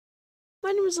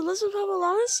my name is Elizabeth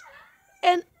Pavlonis,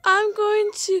 and I'm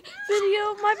going to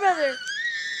video my brother.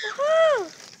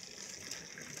 Woohoo!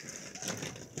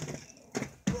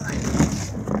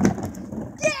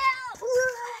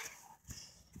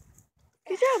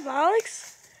 Good job,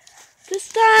 Alex. This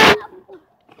time,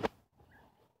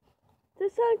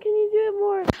 can you do it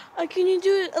more? Can you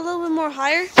do it a little bit more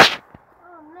higher?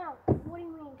 Oh no! What do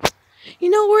you mean? You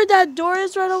know where that door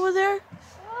is right over there?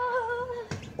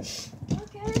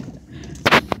 Okay.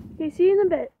 Okay, see you in a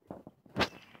bit.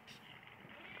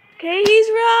 Okay, he's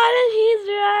riding.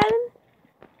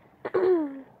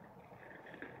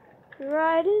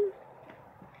 Riding.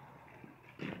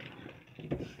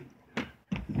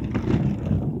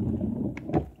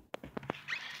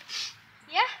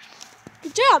 Yeah?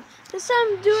 Good job. This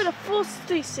time do it a full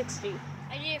 360.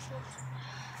 I did it full.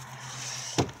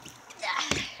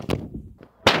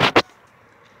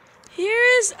 Here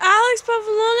is Alex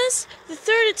Pavlonis, the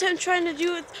third attempt trying to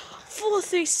do it full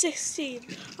 360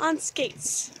 on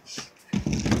skates.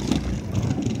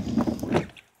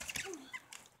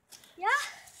 Yeah?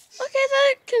 Okay,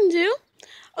 that can do.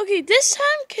 Okay, this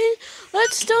time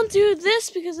let's don't do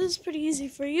this because this is pretty easy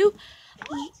for you.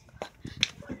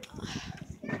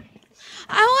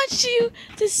 I want you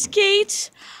to skate.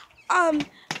 I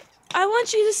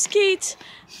want you to skate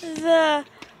the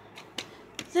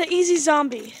easy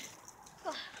zombie.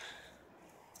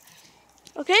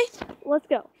 Okay, let's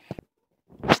go.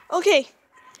 Okay,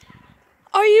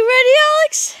 are you ready,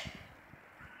 Alex?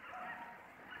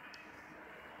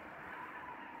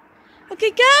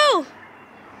 Okay, go!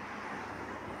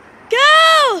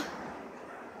 Go!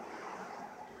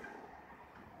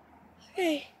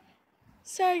 Okay,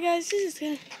 sorry guys, this is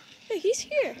gonna. Hey, he's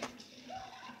here.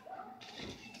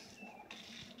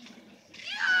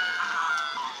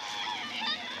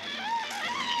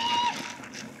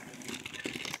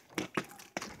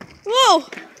 Whoa!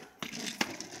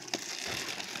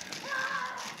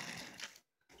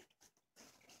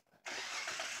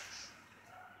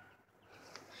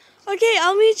 Okay,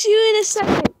 I'll meet you in a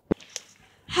second.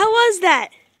 How was that?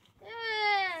 It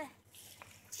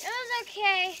was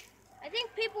okay. I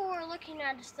think people were looking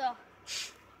at stuff.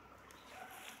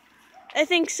 I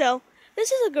think so.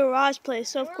 This is a garage place,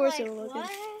 so of course like, they were looking.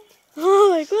 what? Oh,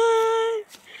 like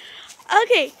what?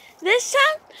 Okay, this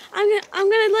time I'm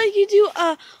gonna let you do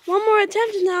one more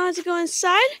attempt, and now I have to go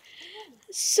inside.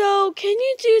 So can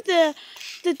you do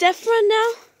the death run now?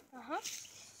 Uh-huh.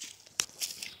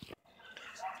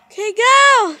 Okay,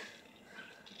 go!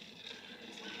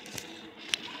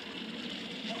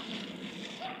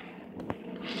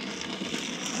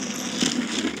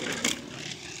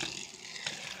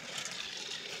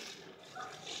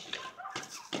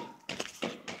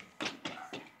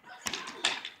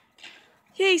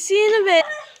 Okay, see you in a bit.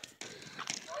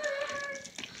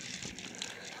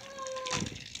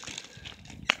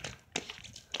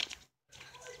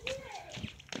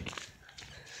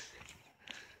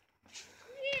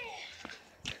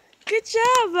 Good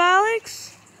job,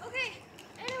 Alex. Okay,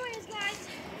 anyways, guys,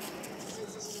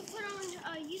 since this is put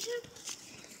on YouTube,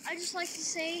 I just like to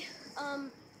say,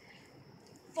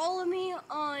 follow me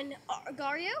on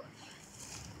Agario.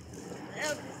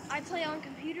 I play on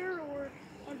computer or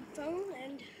on phone,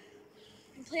 and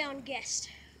play on guest,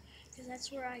 because that's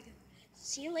where I go.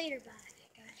 See you later, bye,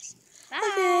 guys.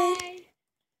 Bye.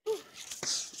 Okay.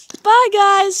 Bye,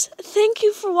 guys. Thank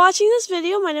you for watching this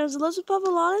video. My name is Elizabeth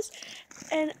Pavlonis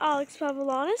and Alex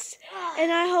Pavlonis,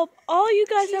 and I hope all you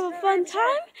guys have a fun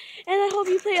time, and I hope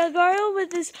you play Agario with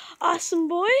this awesome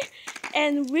boy,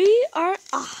 and we are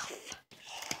off.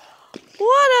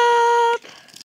 What up?